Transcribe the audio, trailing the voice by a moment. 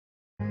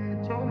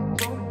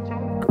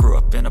I grew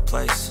up in a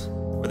place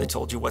where they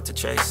told you what to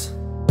chase,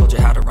 told you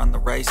how to run the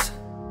race.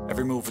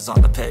 Every move was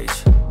on the page,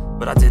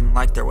 but I didn't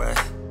like their way.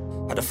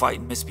 Had to fight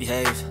and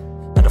misbehave,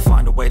 had to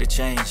find a way to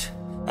change,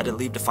 had to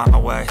leave to find my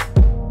way.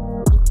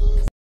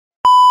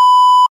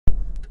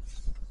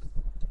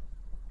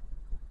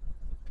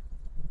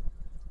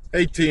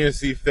 Hey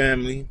TNC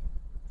family,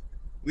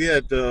 we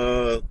at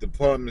the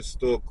department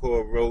store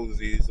called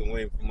Rosie's. I'm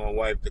waiting for my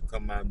wife to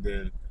come out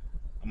there. And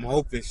I'm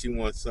hoping she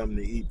wants something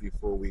to eat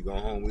before we go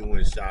home. We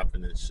went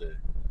shopping and shit.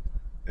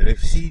 And if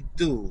she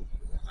do,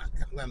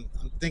 I'm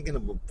thinking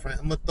of I'm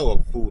gonna throw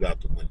her food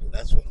out the window.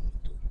 That's what I'm gonna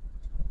do.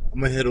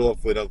 I'm gonna hit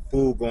off with her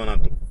food going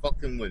out the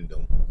fucking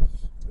window.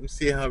 Let me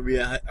see how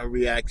her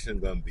reaction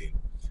gonna be.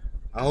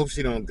 I hope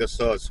she don't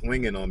start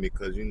swinging on me,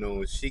 because you know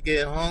when she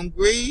get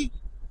hungry.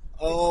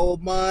 Oh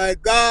my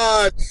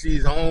God,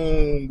 she's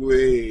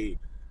hungry.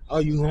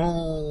 Are you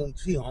home?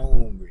 She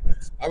hungry.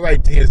 All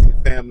right,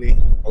 TNC family.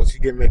 Oh, she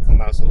getting ready to come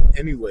out. So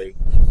anyway,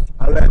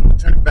 I'll let her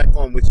turn it back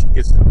on when she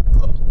gets in the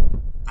car.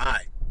 All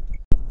right.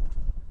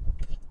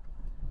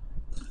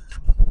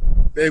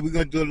 Babe, we're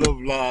going to do a little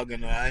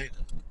vlogging, all right?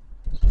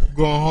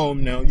 Going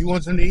home now. You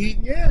want something to eat?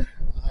 Yeah.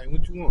 All right,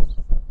 what you want?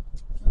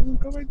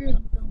 Go right there.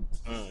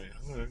 All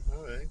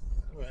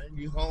right.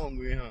 You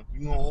hungry, huh?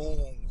 You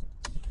home.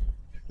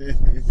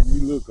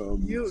 You look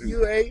hungry.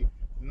 You ate?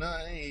 No,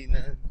 I ain't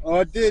nothing. Oh,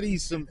 I did eat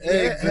some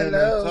eggs and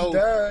toast.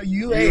 Duh.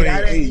 You ate.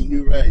 I didn't eat.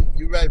 You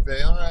right,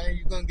 babe. All right,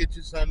 you gonna get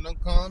you something.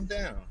 Don't calm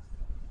down.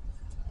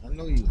 I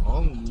know you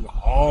hungry.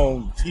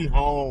 She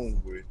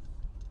hungry.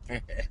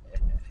 Okay.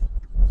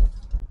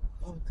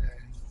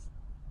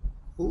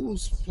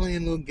 Who's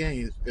playing little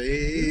games,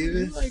 baby?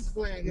 You like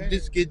playing games.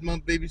 Just get my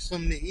baby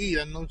something to eat.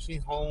 I know she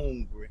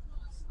hungry.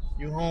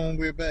 You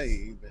hungry,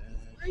 baby?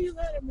 Why you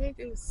gotta make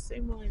it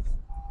seem like?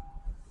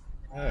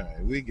 All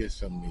right, we get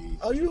something to eat.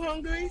 Are you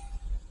hungry?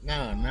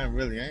 Nah, not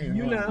really. I ain't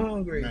hungry. You not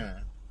hungry? Nah.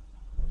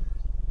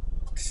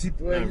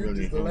 Boy, you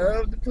really just hungry.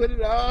 Love to put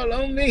it all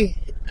on me.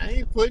 I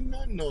ain't putting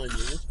nothing on you.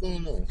 What's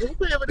going on? Who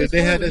paying for this? Did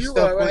they have that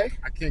stuff? Right?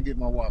 I can't get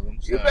my wallet.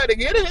 I'm sorry. You better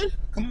get it.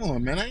 Come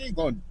on, man. I ain't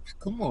going.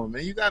 Come on,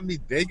 man. You got me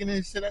digging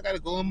and shit. I gotta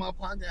go in my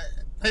pocket.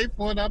 Pay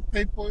for it. I'll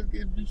pay for it.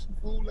 Give you some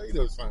food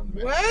later or something,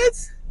 man.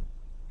 What?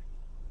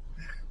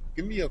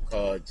 Give me your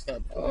card.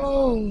 Stop.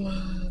 Oh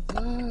my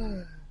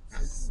God.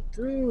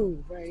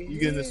 Dude, right. You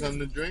getting something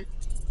to drink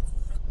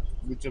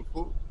with your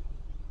food?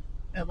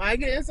 Am I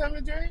getting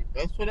something to drink?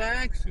 That's what I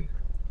asked you.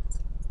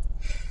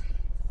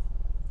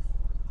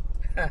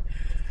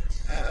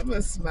 I'm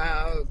gonna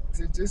smile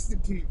just to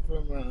keep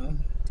from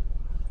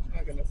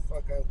not gonna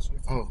fuck out you.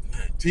 Oh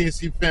man,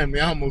 TNC family,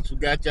 I almost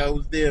forgot y'all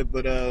was there,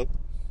 but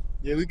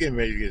yeah, we getting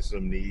ready to get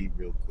something to eat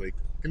real quick.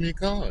 Give me a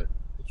card.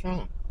 What's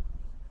wrong?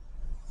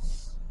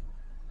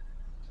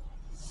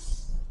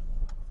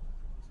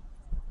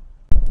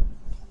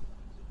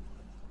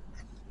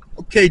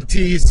 Okay,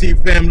 TEC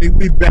family,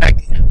 we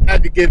back.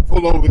 Had to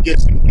pull over, get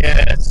some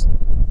gas.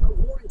 A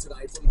warning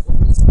tonight from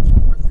police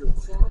on your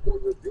car or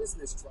your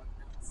business truck.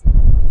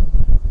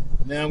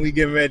 Now we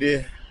getting ready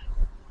to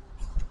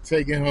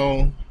take it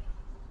home.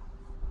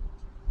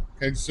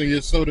 Okay, so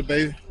your soda,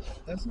 baby.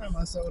 That's not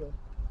my soda.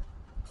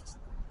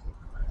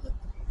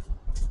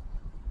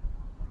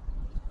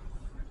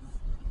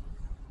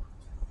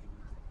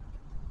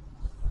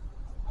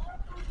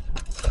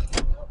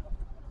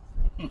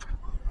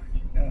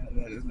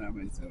 That is not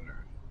my soda.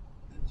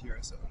 That's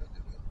your soda.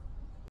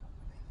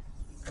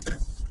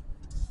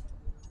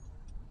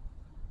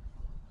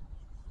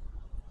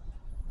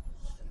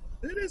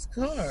 Look at this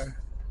car.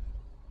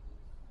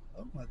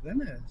 Oh my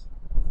goodness.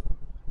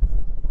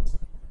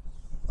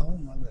 Oh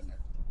my goodness.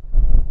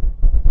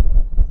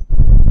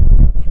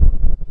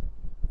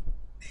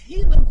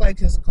 He looked like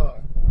his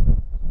car.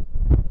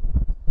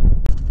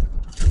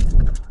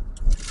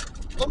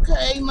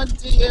 Okay, my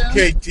dear.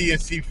 Okay,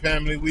 TNC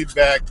family, we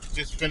back.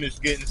 Just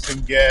finished getting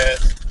some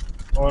gas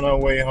on our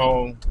way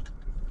home.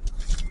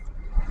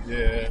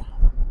 Yeah.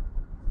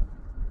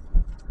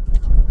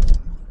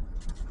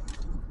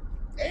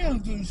 They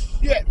don't do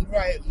shit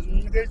right.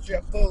 You get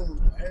your food,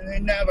 and they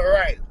never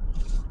right.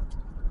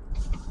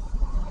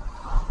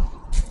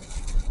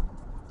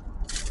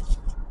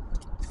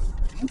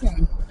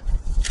 Okay.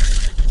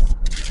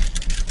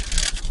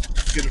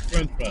 Get a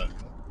french fry.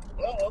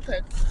 Oh, okay.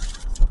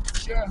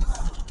 Sure.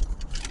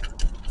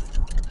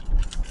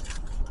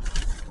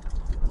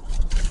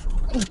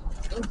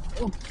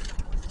 Oh.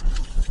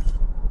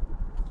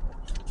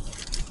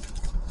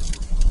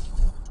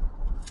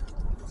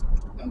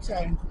 I'm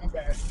sorry, my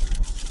bad.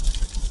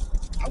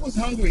 I was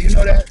hungry, you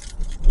know that?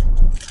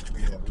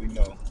 Yeah, we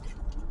know.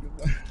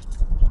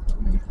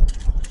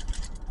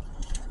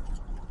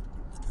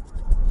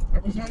 I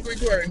was hungry,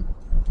 Corey.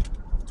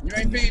 You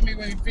ain't feed me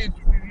when you feed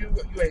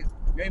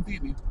you ain't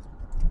feed me.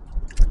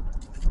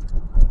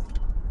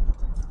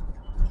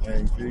 I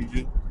ain't feed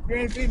you? You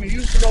ain't feed me.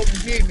 You supposed to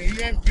feed me.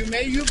 You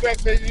made you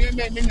breakfast and you ain't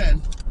made me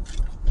nothing.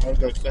 How's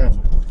that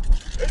sandwich?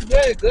 It's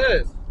very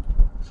good.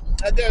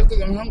 I guess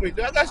because I'm hungry.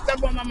 Do I got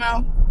stuff on my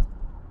mouth?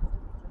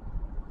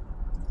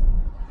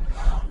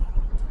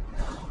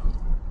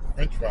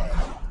 French fries.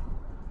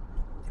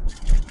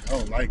 I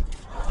don't like them.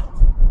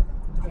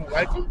 You don't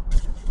like them?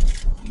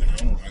 No, I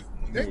don't like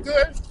them. They're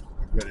good. Get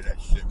rid of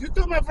that shit. You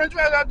threw my French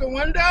fries out the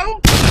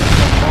window?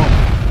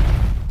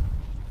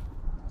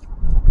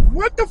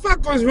 What the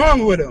fuck was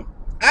wrong with them?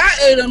 I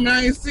ate them and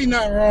I ain't see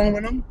nothing wrong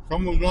with them.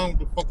 Something was wrong with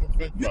the fucking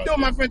French You fries. threw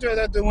my French fries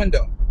out the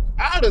window.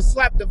 I would have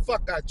slapped the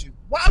fuck out you.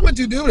 Why would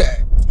you do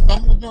that?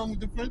 Something was wrong with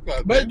the French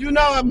fries. But man. you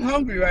know I'm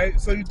hungry,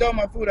 right? So you throw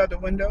my food out the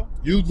window.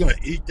 You was gonna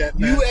eat that,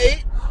 man? You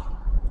ate,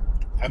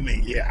 I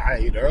mean, yeah, I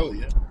ate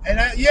earlier. and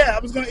I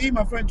was gonna eat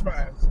my French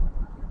fries.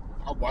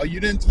 Why you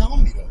didn't tell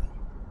me though?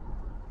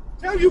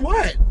 Tell you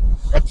what?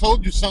 I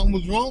told you something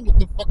was wrong with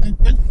the fucking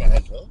French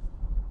fries, though.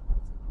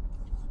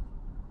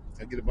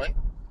 Can I get a bite?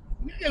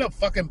 You get a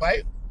fucking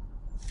bite.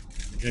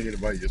 You can't get a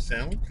bite of your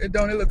sandwich? It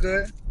look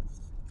good.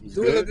 It's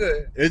Do it look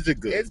good? Is it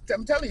good?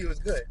 I'm telling you, it's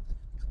good.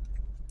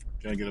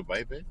 Can I get a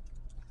bite, babe?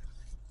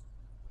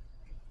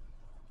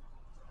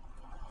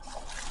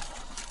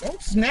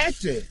 Don't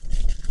snatch it.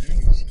 I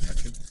ain't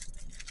snatching.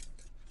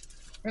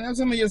 Can I have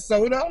some of your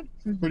soda?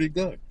 It's pretty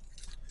good.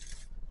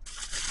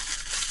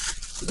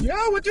 Yo,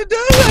 what you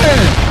doing?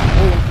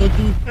 Oh, I thought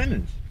you was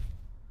finished.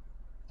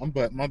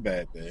 My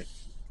bad, babe.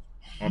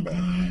 My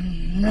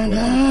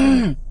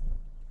bad.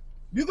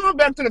 You going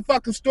back to the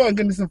fucking store and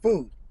get me some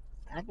food.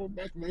 I'll go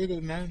back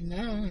later.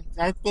 Nah.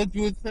 I thought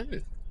you was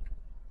finished.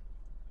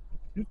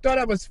 You thought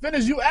I was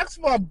finished. You asked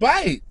for a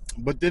bite.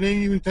 But they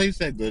didn't even taste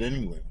that good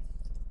anyway.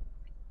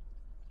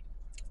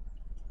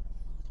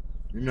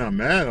 You're not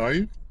mad, are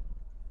you?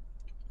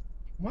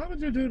 Why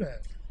would you do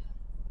that?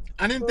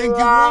 I didn't think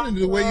you wanted it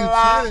the way you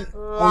said it.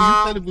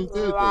 Oh, you said it was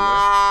good, though,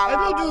 right?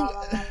 I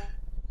don't do.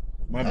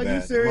 My Are you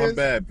bad. serious? My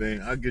bad,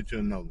 babe. I'll get you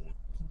another one.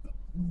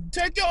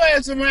 Take your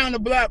ass around the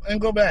block and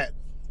go back.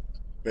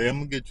 Babe, I'm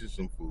going to get you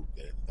some food,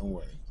 babe. Don't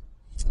worry.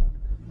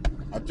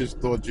 I just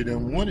thought you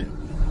didn't want it.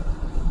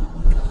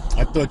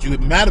 I thought you...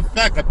 Matter of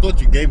fact, I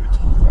thought you gave it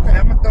to me. Okay,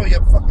 I'm gonna throw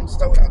your fucking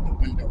soda out the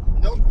window.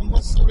 No, put my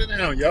soda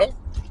down, yo.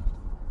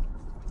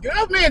 Get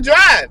off me and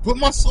drive. Put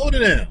my soda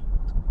down.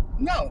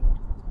 No.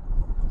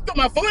 Throw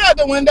my food out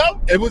the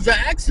window. It was an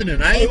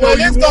accident. I ain't Well,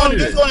 know you wanted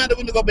this it. going out the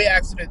window go be an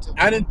accident too.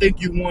 I didn't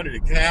think you wanted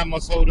it. Can I have my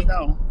soda?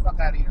 No, fuck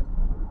out of here.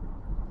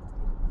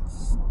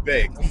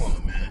 Babe, come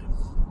on, man.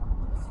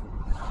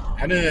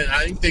 I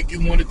didn't think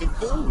you wanted the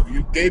food.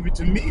 You gave it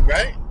to me,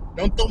 right?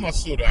 Don't throw my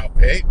soda out,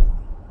 babe.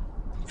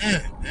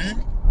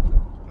 Man.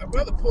 My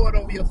brother poured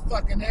over your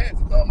fucking head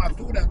for throwing my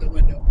food out the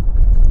window.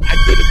 I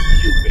did it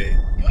for you, babe.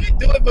 You ain't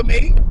do it for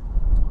me.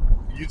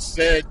 You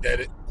said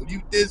that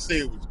you did say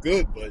it was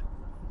good, but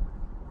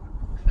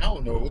I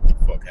don't know what the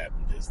fuck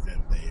happened just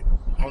then, babe.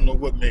 I don't know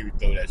what made me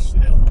throw that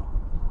shit out.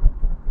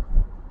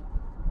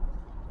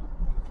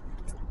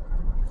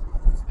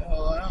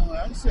 Oh,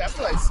 I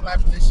feel like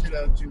slapping this shit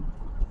out you.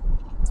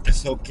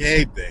 It's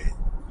okay, babe.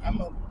 I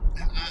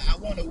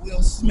want to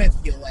Will Smith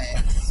your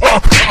ass.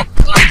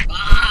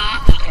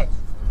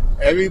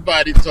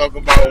 Everybody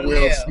talking about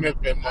Will Yeah. Smith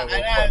and And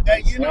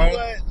motherfuckers. you know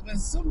what? When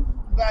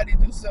somebody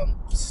do something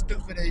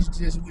stupid as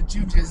just what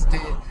you just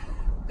did,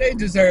 they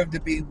deserve to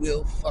be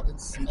Will fucking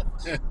Smith.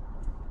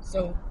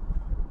 So,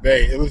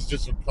 Babe, it was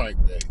just a prank,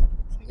 babe.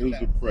 It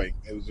was a prank.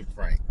 It was a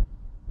prank.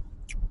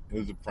 It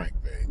was a prank,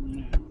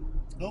 babe.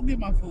 go get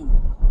my food.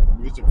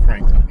 It was a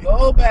prank, honey.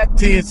 Go back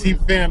to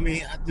TNC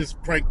family, I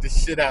just pranked the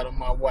shit out of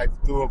my wife,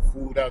 threw her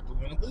food out the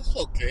window. But it's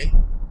okay.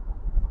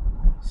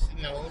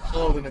 You know, it's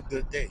all in a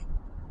good day.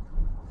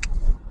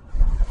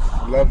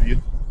 Love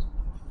you.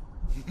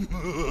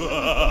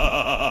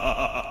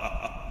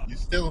 You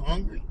still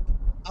hungry?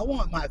 I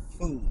want my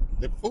food.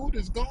 The food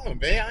is gone,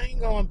 babe. I ain't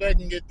going back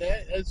and get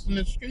that. It's in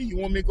the street. You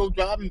want me to go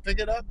drive and pick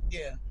it up?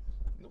 Yeah.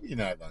 No, you're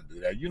not going to do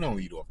that. You don't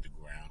eat off the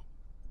ground.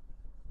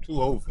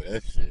 Too old for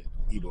that shit.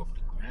 Eat off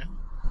the ground.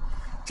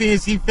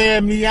 TNC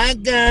family, I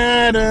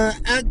got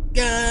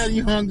her.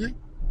 You hungry?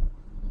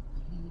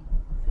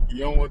 You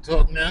don't want to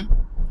talk now?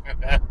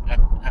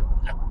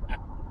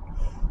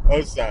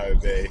 I'm sorry,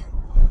 babe.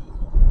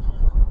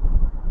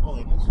 Oh,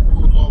 this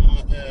food on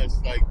my ass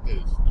like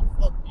this. The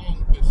fuck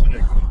wrong with this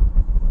nigga?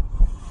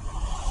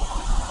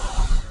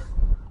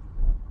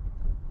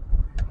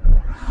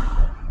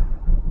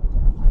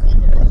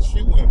 What kind of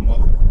shit with him,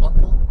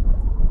 motherfucker?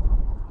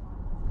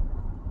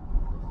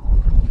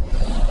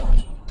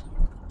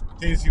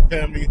 TNC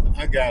family,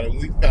 I got it.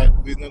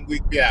 We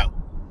be out.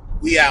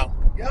 We out.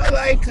 Y'all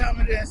like,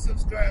 comment, and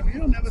subscribe. You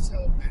don't never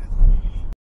tell a man.